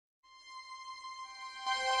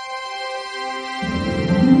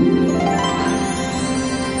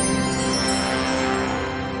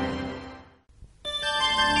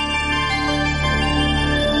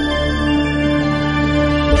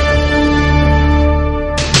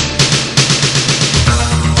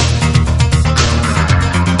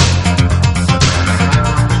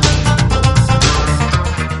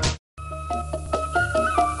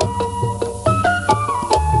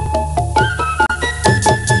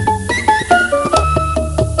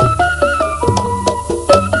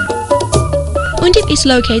is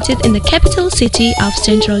located in the capital city of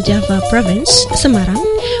Central Java Province, Semarang,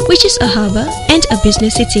 which is a harbor and a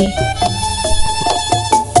business city.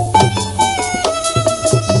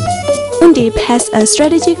 Undip has a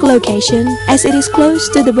strategic location as it is close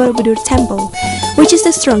to the Borobudur Temple, which is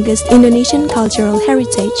the strongest Indonesian cultural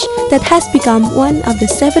heritage that has become one of the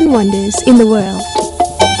 7 wonders in the world.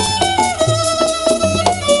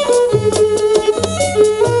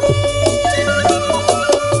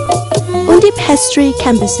 Undip has 3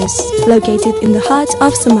 campuses located in the heart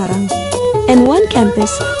of Semarang and 1 campus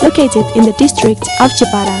located in the district of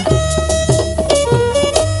Jepara.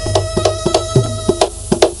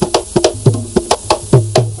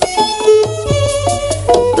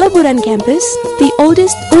 Pelaburan Campus, the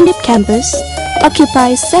oldest Undip campus,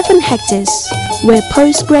 occupies 7 hectares, where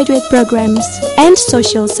postgraduate programs and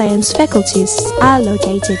social science faculties are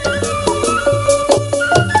located.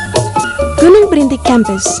 Gunung Berintik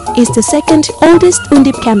Campus is the 2nd oldest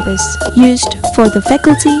Undip campus used for the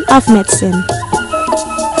Faculty of Medicine.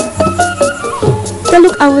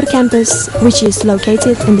 Teluk Awur Campus, which is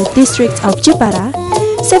located in the district of Jepara,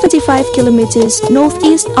 75 kilometers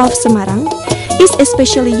northeast of Semarang, is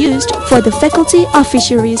especially used for the Faculty of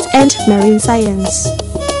Fisheries and Marine Science.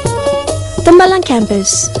 Tembalang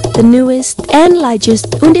Campus, the newest and largest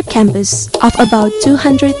Undip campus of about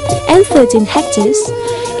 213 hectares,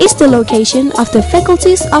 is the location of the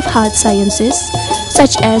faculties of hard sciences,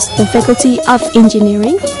 such as the Faculty of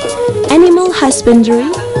Engineering, Animal Husbandry,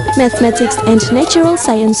 Mathematics and Natural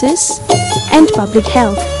Sciences, and Public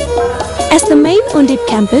Health. As the main Undip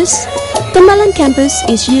campus, Tembalang Campus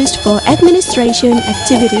is used for administration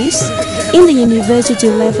activities in the university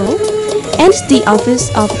level and the office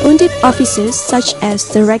of Undip officers such as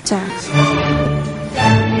the rector.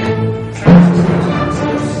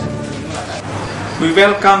 We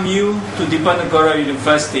welcome you to Diponegoro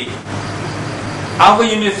University. Our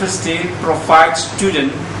university provides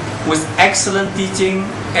students with excellent teaching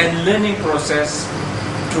and learning process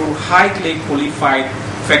through highly qualified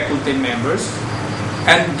faculty members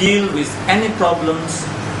and deal with any problems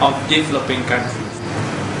of developing countries.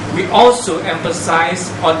 We also emphasize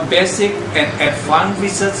on basic and advanced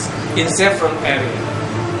research in several areas.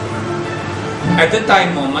 At the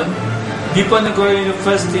time moment, Diponegoro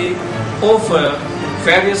University offers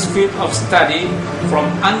various fields of study from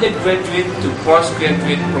undergraduate to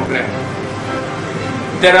postgraduate programs.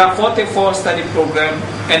 There are 44 study programs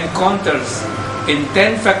and counters in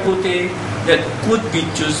 10 faculties that could be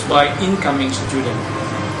chosen by incoming students.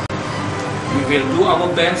 We will do our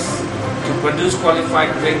best to produce qualified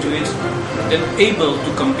graduates that are able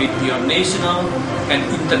to compete beyond national and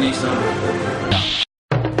international.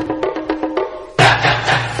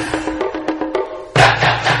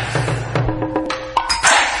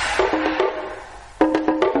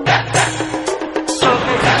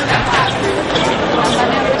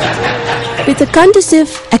 With a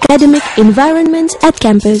conducive academic environment at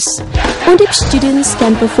campus, Undip students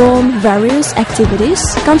can perform various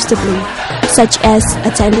activities comfortably, such as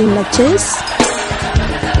attending lectures,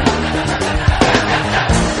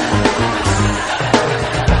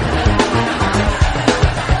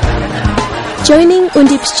 joining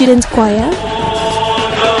Undip student choir,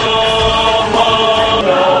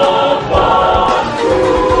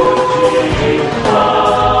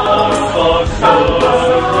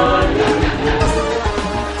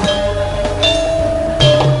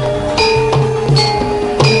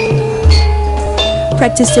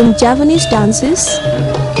 practicing Javanese dances,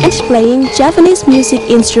 and playing Javanese music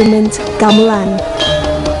instrument gamelan.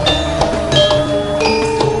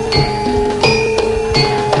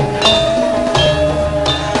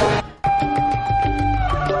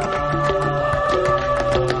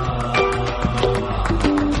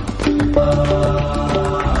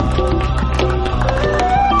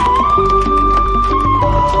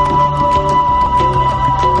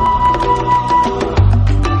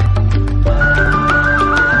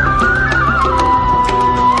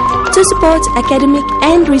 To support academic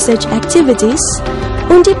and research activities,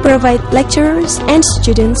 Undip provide lecturers and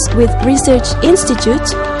students with research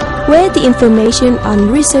institutes where the information on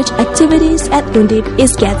research activities at Undip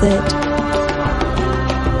is gathered.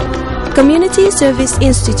 Community Service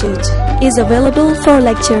Institute is available for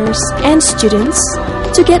lecturers and students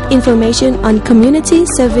to get information on community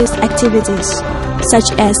service activities, such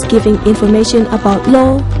as giving information about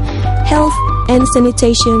law, health, and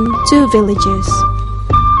sanitation to villagers.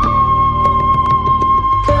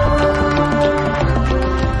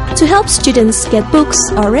 To help students get books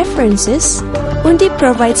or references, Undip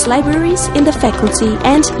provides libraries in the faculty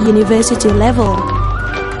and university level.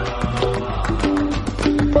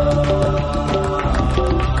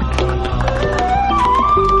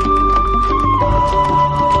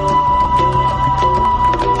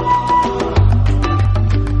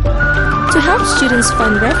 students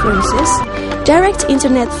find references, direct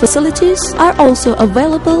internet facilities are also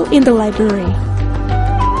available in the library.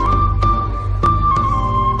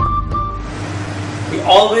 We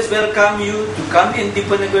always welcome you to come in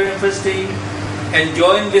Diponegoro University and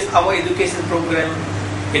join with our education program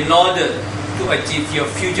in order to achieve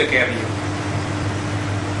your future career.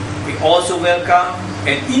 We also welcome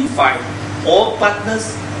and invite all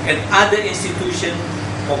partners and other institutions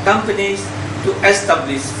or companies to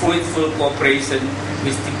establish fruitful cooperation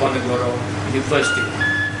with Diponegoro University.